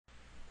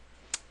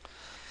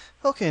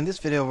Okay, in this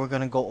video we're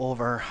going to go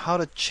over how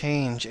to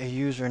change a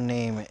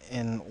username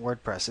in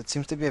WordPress. It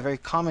seems to be a very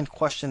common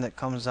question that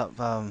comes up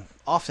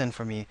often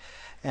for me,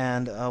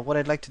 and what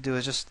I'd like to do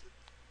is just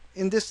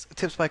in this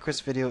Tips by Chris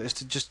video is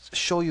to just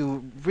show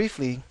you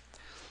briefly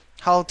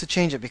how to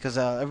change it, because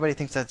everybody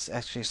thinks that's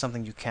actually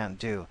something you can't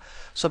do.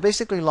 So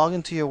basically log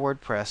into your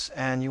WordPress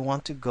and you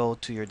want to go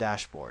to your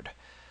dashboard.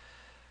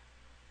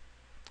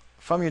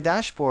 From your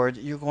dashboard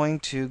you're going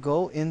to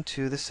go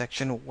into the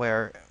section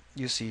where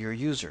you see your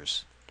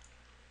users.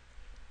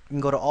 You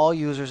can go to all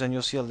users and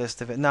you'll see a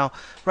list of it. Now,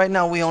 right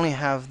now we only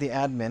have the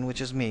admin, which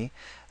is me.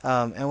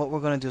 And what we're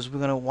going to do is we're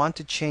going to want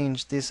to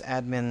change this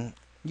admin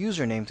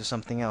username to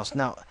something else.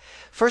 Now,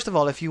 first of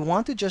all, if you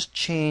want to just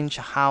change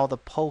how the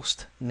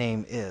post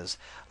name is,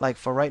 like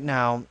for right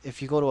now,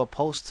 if you go to a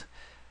post,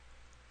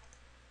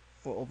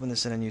 we'll open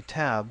this in a new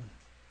tab.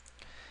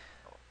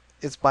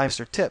 It's by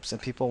Mr. Tips,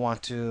 and people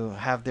want to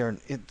have their,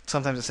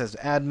 sometimes it says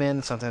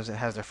admin, sometimes it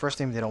has their first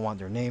name, they don't want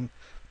their name.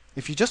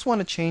 If you just want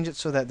to change it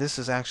so that this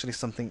is actually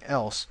something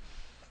else,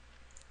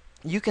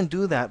 you can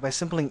do that by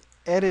simply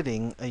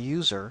editing a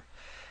user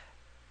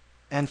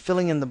and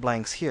filling in the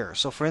blanks here.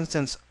 So for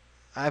instance,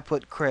 I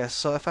put Chris,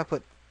 so if I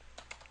put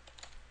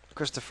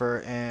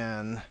Christopher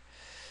and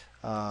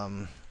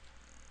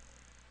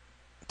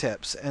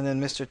Tips and then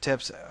Mr.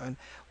 Tips,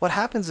 what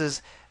happens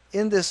is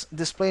in this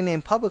display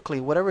name publicly,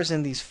 whatever's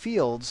in these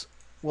fields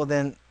will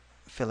then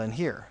fill in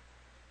here.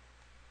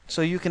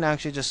 So you can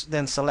actually just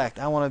then select,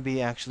 I want to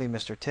be actually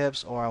Mr.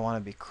 Tips, or I want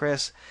to be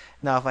Chris.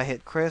 Now if I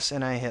hit Chris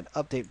and I hit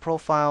update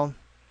profile,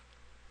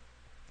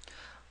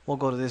 we'll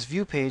go to this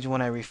view page.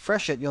 When I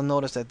refresh it, you'll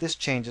notice that this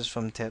changes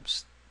from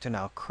Tips to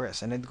now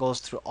Chris, and it goes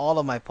through all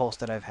of my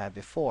posts that I've had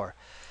before,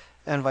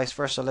 and vice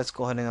versa. Let's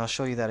go ahead and I'll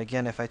show you that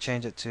again. If I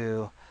change it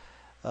to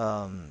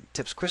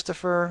Tips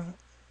Christopher,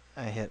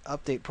 I hit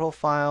update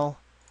profile.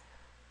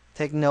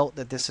 Take note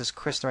that this is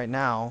Chris right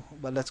now,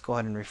 but let's go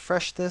ahead and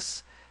refresh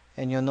this,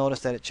 and you'll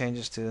notice that it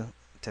changes to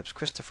Tips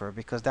Christopher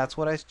because that's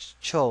what I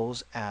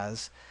chose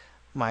as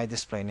my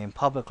display name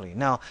publicly.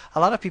 Now,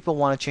 a lot of people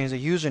want to change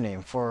the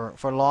username for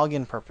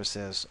login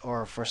purposes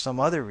or for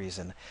some other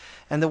reason.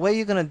 And the way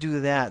you're going to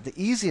do that, the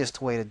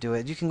easiest way to do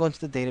it, you can go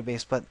into the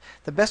database, but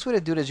the best way to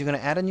do it is you're going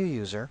to add a new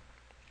user,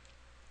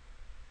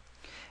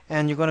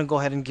 and you're going to go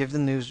ahead and give the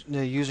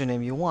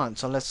username you want.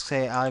 So let's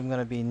say I'm going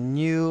to be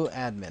new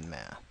admin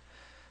man.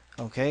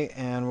 Okay,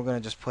 and we're going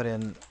to just put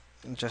in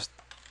just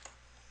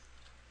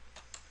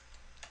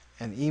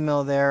an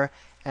email there,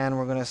 and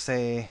we're going to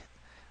say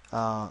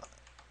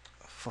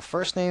for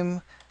first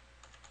name,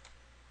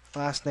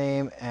 last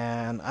name,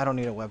 and I don't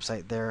need a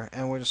website there,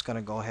 and we're just going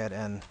to go ahead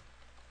and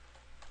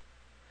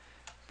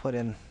put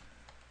in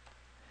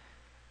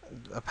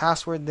a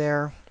password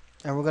there,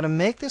 and we're going to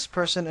make this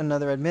person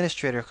another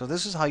administrator, because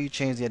this is how you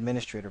change the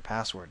administrator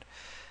password.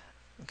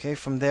 Okay,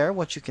 from there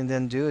what you can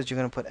then do is you're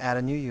going to put add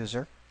a new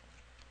user,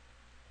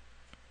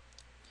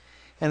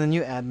 and the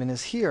new admin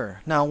is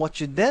here. Now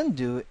what you then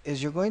do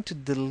is you're going to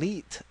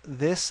delete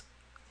this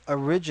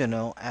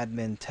original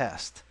admin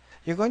test.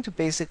 You're going to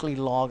basically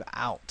log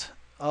out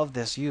of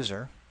this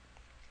user.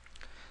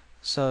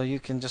 So you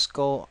can just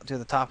go to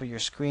the top of your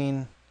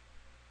screen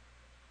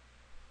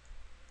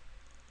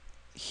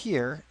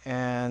here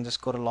and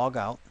just go to log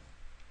out.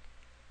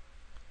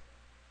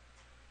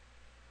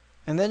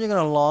 And then you're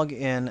going to log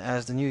in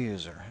as the new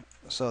user.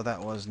 So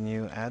that was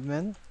new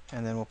admin,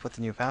 and then we'll put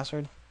the new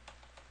password.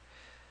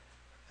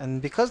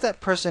 And because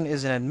that person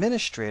is an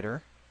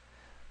administrator,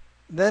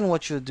 then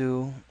what you'll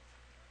do,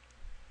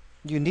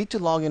 you need to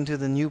log into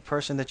the new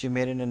person that you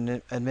made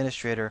an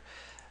administrator,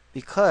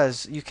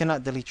 because you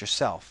cannot delete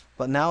yourself.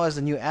 But now as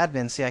the new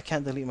admin, see, I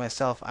can't delete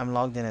myself, I'm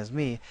logged in as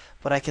me,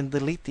 but I can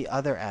delete the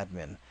other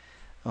admin.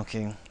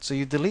 Okay, so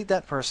you delete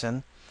that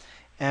person,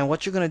 and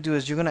what you're going to do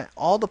is you're going to,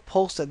 all the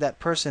posts that that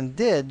person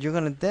did, you're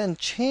going to then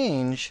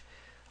change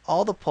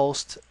all the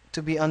posts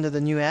to be under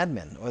the new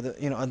admin, or the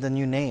the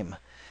new name.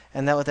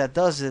 And that what that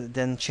does is it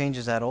then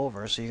changes that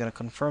over. So you're going to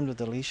confirm the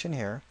deletion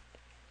here,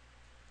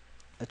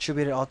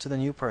 attribute it all to the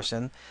new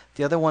person.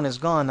 The other one is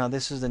gone. Now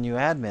this is the new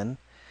admin,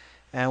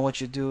 and what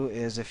you do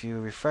is if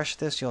you refresh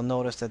this, you'll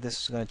notice that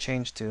this is going to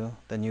change to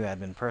the new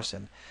admin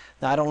person.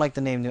 Now I don't like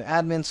the name new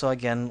admin, so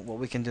again what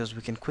we can do is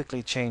we can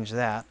quickly change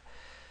that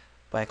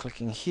by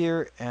clicking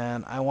here,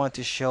 and I want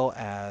to show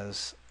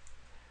as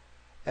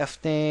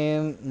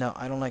fname. No,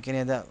 I don't like any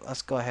of that.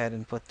 Let's go ahead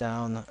and put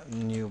down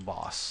new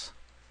boss.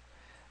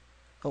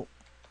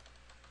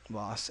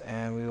 Boss,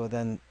 and we will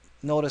then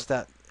notice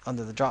that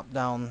under the drop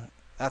down,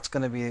 that's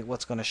going to be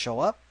what's going to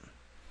show up,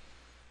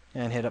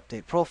 and hit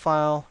update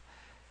profile,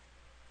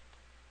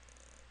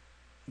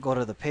 go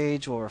to the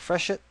page, we'll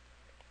refresh it,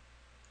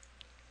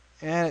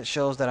 and it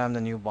shows that I'm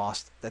the new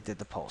boss that did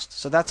the post.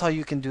 So that's how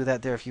you can do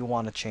that there if you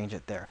want to change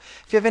it there.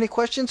 If you have any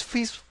questions,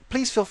 please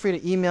feel free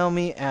to email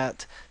me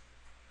at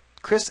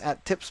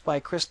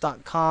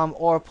chris@tipsbychris.com,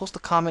 or post a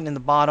comment in the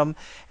bottom,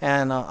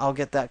 and I'll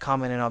get that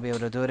comment and I'll be able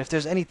to do it. If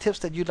there's any tips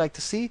that you'd like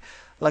to see,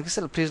 like I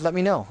said, please let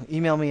me know.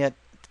 Email me at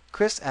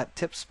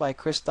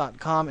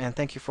Chris@tipsbychris.com, and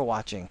thank you for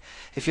watching.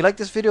 If you like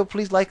this video,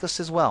 please like us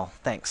as well.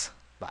 Thanks.